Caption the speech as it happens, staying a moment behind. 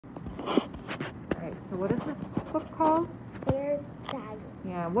what is this book called? Bear's Diet.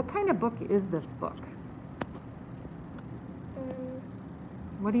 Yeah, what kind of book is this book?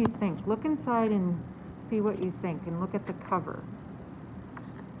 What do you think? Look inside and see what you think, and look at the cover.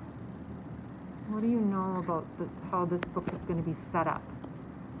 What do you know about how this book is going to be set up?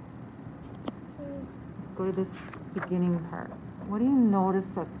 Let's go to this beginning part. What do you notice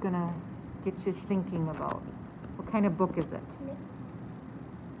that's going to get you thinking about? What kind of book is it?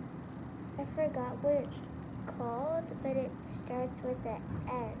 I forgot what it's called, but it starts with an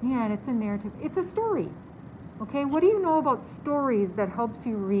N. Yeah, and it's a narrative. It's a story. Okay, what do you know about stories that helps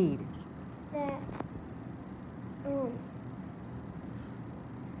you read?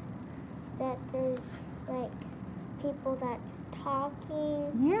 That there's like people that's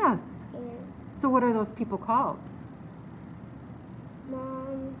talking. Yes. And So what are those people called?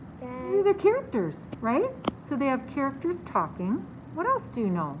 Mom, They're Dad. characters, right? So they have characters talking. What else do you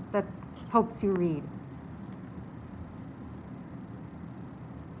know that helps you read?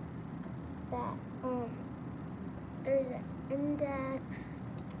 That there's an index.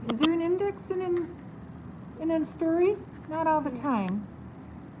 Is there an index in a story? Not all the time.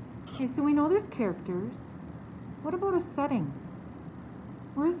 Okay, so we know there's characters. What about a setting?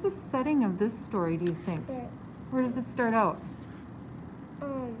 Where's the setting of this story, do you think? Where does it start out?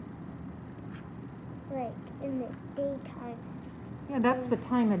 Like in the daytime. Yeah, that's the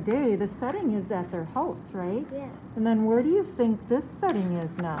time of day. The setting is at their house, right? Yeah. And then where do you think this setting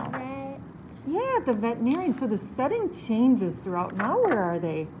is now? Vet. Yeah, the veterinarian. So the setting changes throughout. Now where are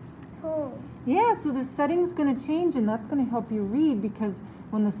they? Home. Yeah, so the setting's going to change, and that's going to help you read, because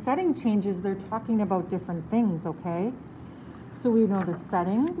when the setting changes, they're talking about different things, okay? So we know the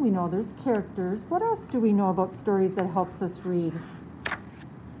setting, we know there's characters. What else do we know about stories that helps us read?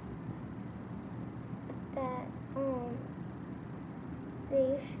 That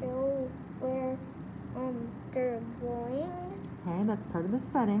they show where they're going. Okay, that's part of the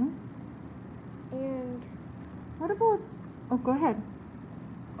setting. And What about, oh, go ahead.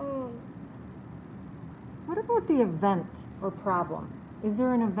 What about the event or problem? Is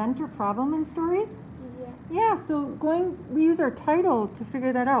there an event or problem in stories? yeah. Yeah, so we use our title to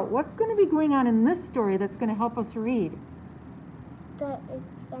figure that out. What's going to be going on in this story that's going to help us read? That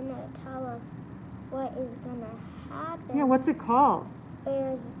it's gonna tell us what is gonna happen. Yeah, what's it called?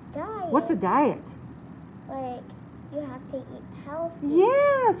 Bear's diet. What's a diet? Like you have to eat healthy.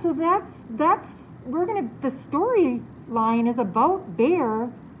 Yeah, so the storyline is about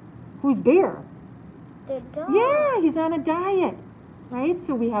Bear. Who's Bear? The dog. Yeah, he's on a diet, right?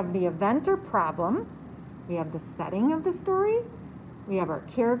 So we have the event or problem. We have the setting of the story. We have our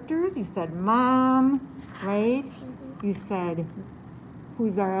characters. You said Mom, right? Mm-hmm. You said,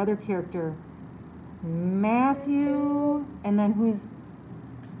 who's our other character? Matthew. And then who's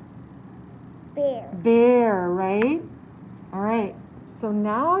Bear. Bear, right? All right. So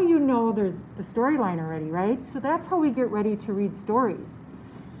now you know there's the storyline already, right? So that's how we get ready to read stories.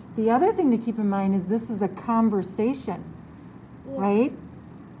 The other thing to keep in mind is this is a conversation, Yeah. right?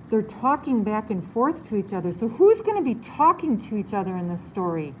 They're talking back and forth to each other. So who's going to be talking to each other in this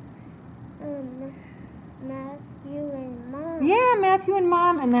story? Matthew and Mom. Yeah, Matthew and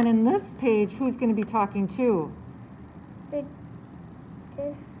Mom. And then in this page, who's going to be talking to? This.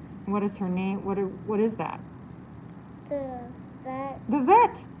 What is her name? What is that? The vet. The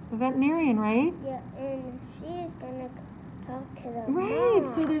vet. The veterinarian, right? Yeah, and she's gonna talk to the Right.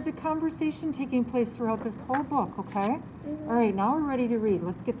 mom. So there's a conversation taking place throughout this whole book, okay? Mhm. All right, now we're ready to read.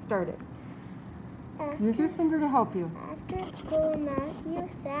 Let's get started. Use your finger to help you. After school, Matthew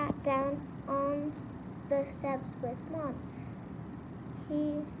sat down on the steps with Mom.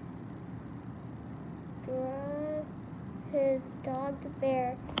 He drove his dog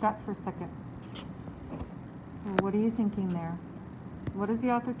Bear. Stop for a second. So what are you thinking there? What is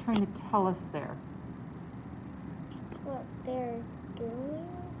the author trying to tell us there? What Bear is doing?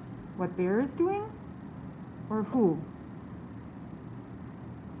 What Bear is doing? Or who?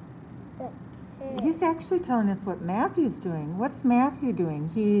 The kid. He's actually telling us what Matthew's doing. What's Matthew doing?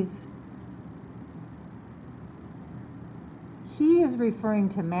 He is referring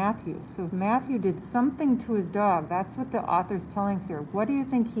to Matthew. So Matthew did something to his dog. That's what the author's telling us here. What do you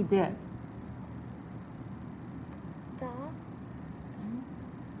think he did? Stop.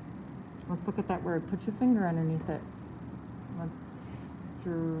 Let's look at that word. Put your finger underneath it.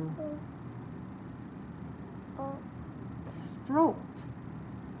 Oh, Stroked.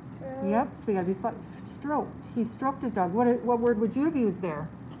 drove. Yep, so we gotta be stroked. He stroked his dog. What word would you have used there?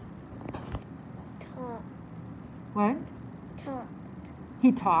 Talk. What? Talk.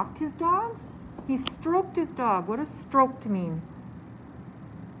 He talked his dog? He stroked his dog. What does stroked mean?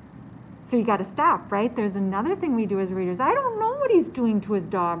 So you got to stop, right? There's another thing we do as readers. I don't know what he's doing to his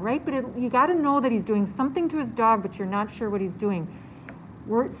dog, right? But you got to know that he's doing something to his dog, but you're not sure what he's doing.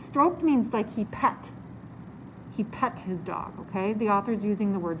 Word stroked means like he pet. He pet his dog, okay? The author's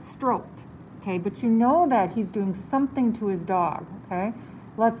using the word stroked, okay? But you know that he's doing something to his dog, okay?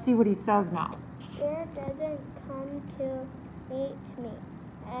 Let's see what he says now. Bear doesn't come to meet me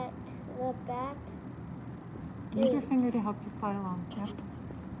at the back Use your gate. finger to help you slide along. Yep.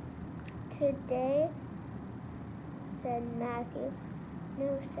 Today, said Matthew.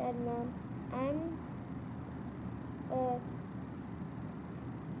 No, said Mom. I'm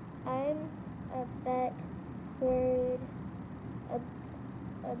a bit worried.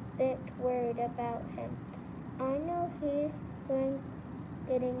 A bit worried about him. I know he's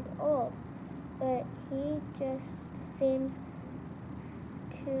getting old, but he just seems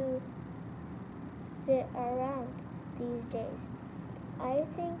to sit around these days. I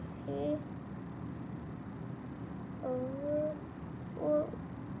think he overwrote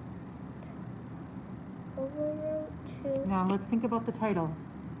too. Now let's think about the title.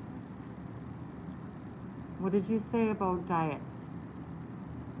 What did you say about diets?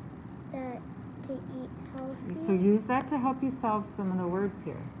 That to eat healthy. So use that to help you solve some of the words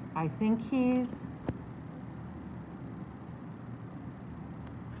here. I think he's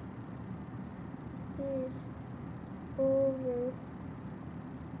is over.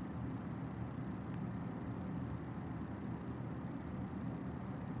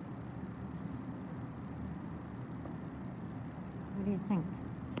 What do you think?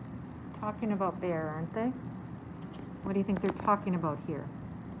 Talking about Bear, aren't they? What do you think they're talking about here?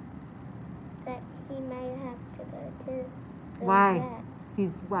 That he may have to go to the Why? vet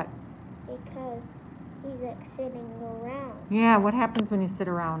He's what? because he's like sitting around. Yeah, what happens when you sit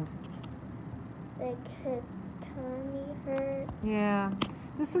around? Like his tummy hurts. Yeah,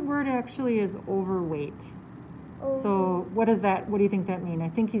 this word actually is overweight. Over So what do you think that means? I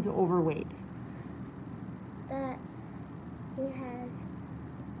think he's overweight. that he has,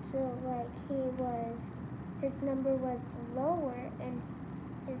 so like his number was lower and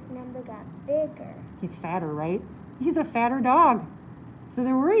his number got bigger. He's fatter, right? He's a fatter dog. So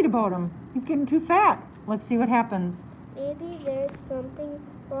they're worried about him. He's getting too fat. Let's see what happens. Maybe there's something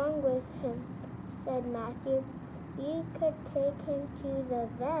wrong with him, said Matthew. We could take him to the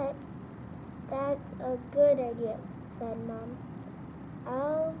vet. That's a good idea, said Mom.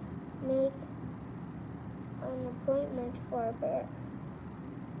 I'll make an appointment for Bear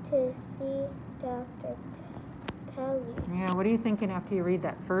to see Dr. Kelly. Yeah, what are you thinking after you read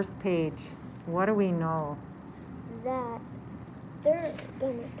that first page? What do we know? That they're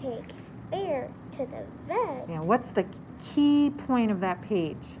gonna take Bear to the vet Yeah, what's the key point of that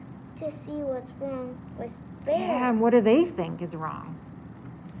page? to see what's wrong with Bear. Yeah, and what do they think is wrong?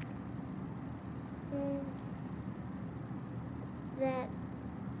 That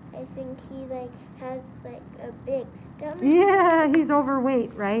I think he has a big stomach. Yeah, he's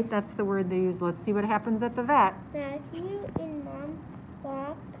overweight, right? That's the word they use. Let's see what happens at the vet. Matthew and Mom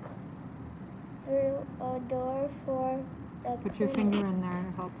walked through a door for the Put your clinic. finger in there,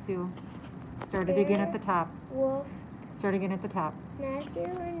 it helps you. Start it again at the top. Wolf. Start again at the top. Matthew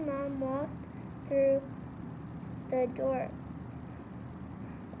and Mom walked through the door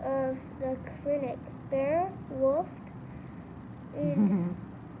of the clinic. Bear wolfed and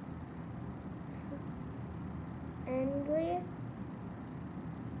angry,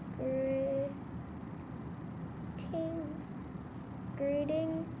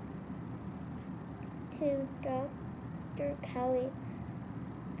 greeting to Dr. Kelly,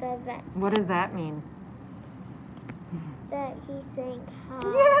 the vet. What does that mean? That he's saying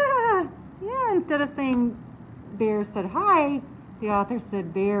hi. Yeah, instead of saying Bear said hi, the author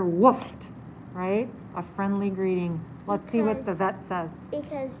said Bear woofed, right? A friendly greeting. Let's see what the vet says.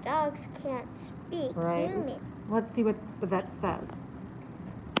 Because dogs can't speak Right. human. Let's see what the vet says.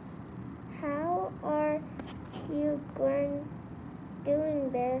 How are you doing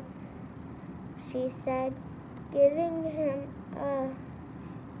there? She said, giving him a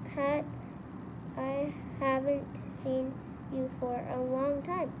pet. I haven't seen you for a long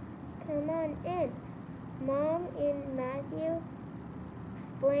time. Come on in. Mom and Matthew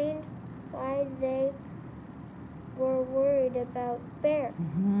explained why they were worried about Bear.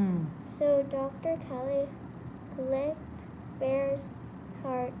 Mm-hmm. So Dr. Kelly clicked Bear's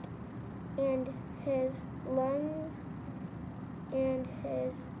heart and his lungs and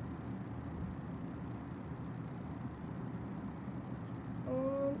his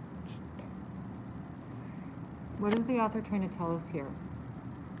What is the author trying to tell us here?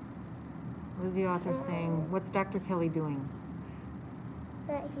 What is the author saying? What's Dr. Kelly doing?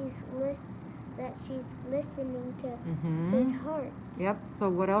 that she's listening to Mm-hmm. his heart. Yep, so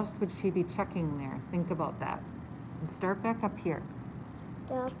what else would she be checking there? Think about that. And start back up here.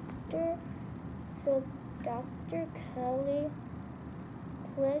 Dr. Kelly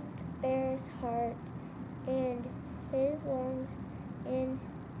clipped Bear's heart and his lungs in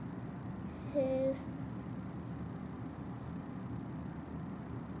his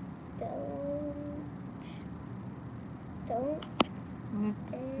stone.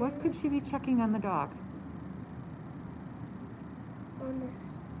 What could she be checking on the dog? On the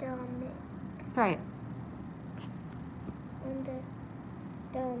stomach. Try it. On the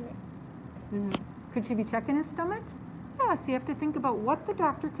stomach. Could she be checking his stomach? Yeah, so you have to think about what the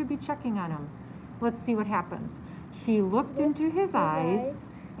doctor could be checking on him. Let's see what happens. She looked into his eyes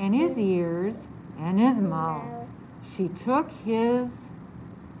and his ears and his mouth. She took his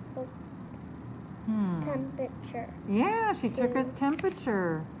temperature. Yeah, she took his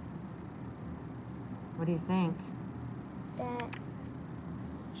temperature. What do you think? That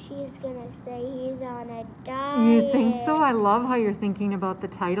she's gonna say he's on a diet. You think so? I love how you're thinking about the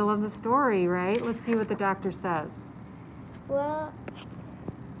title of the story, right? Let's see what the doctor says. Well,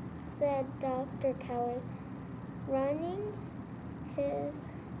 said Dr. Kelly, running his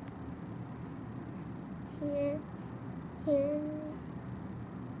hands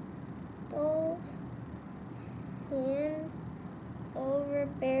over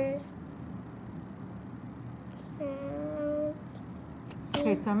Bear's couch.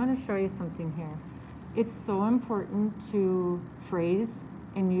 Okay, so I'm going to show you something here. It's so important to phrase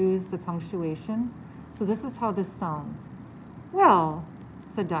and use the punctuation. So this is how this sounds. Well,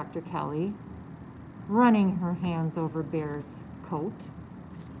 said Dr. Kelly, running her hands over Bear's coat,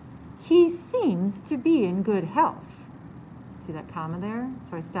 he seems to be in good health. See that comma there?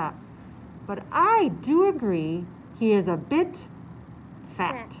 So I stop. But I do agree he is a bit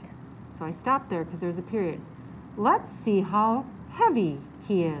fat. So I stop there because there's a period. Let's see how heavy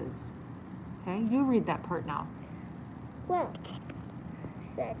he is. Okay, you read that part now. Well,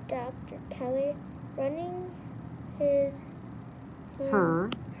 said Dr. Kelly, running her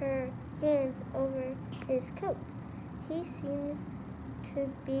hands over his coat. He seems to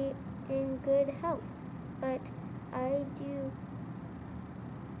be in good health, but I do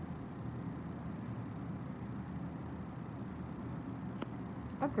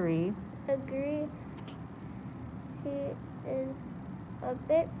agree he is a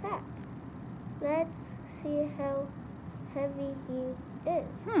bit fat. Let's see how heavy he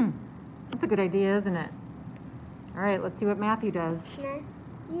is. That's a good idea, isn't it? All right, let's see what Matthew does.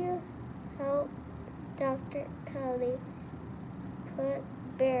 Matthew helped Dr. Kelly put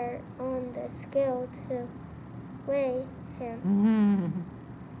Bear on the scale to weigh him.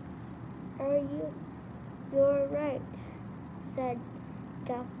 You're right, said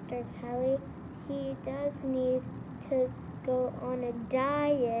Dr. Kelly. He does need to go on a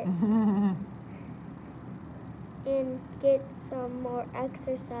diet and get some more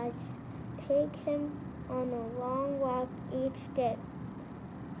exercise. Take him on a long walk each day.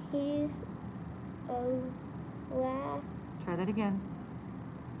 He's Try that again.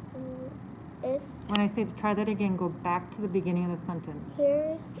 When I say to try that again, go back to the beginning of the sentence.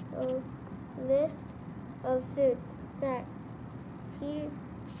 Here's a list of food that he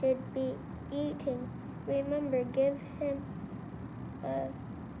should be eating. Remember, give him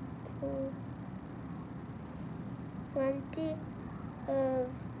plenty of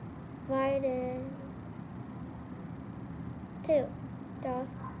vitamins too,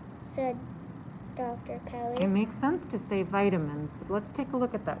 said Dr. Kelly. It makes sense to say vitamins, but let's take a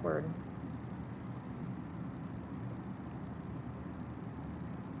look at that word.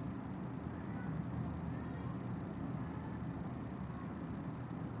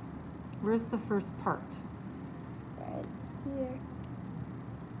 Where's the first part? Right here.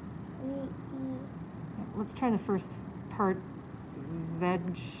 Let's try the first part,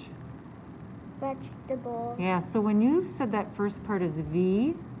 vegetables. Yeah, so when you said that first part is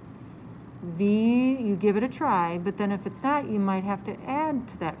V, you give it a try, but then if it's not, you might have to add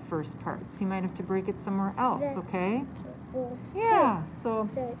to that first part. So you might have to break it somewhere else, okay? Yeah, so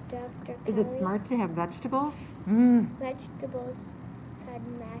said Dr. is it smart to have vegetables? Vegetables, said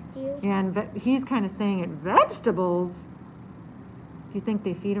Matthew. Yeah, and he's kind of saying it, vegetables? Do you think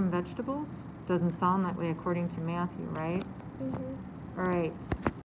they feed him vegetables? Doesn't sound that way according to Matthew, right? All right.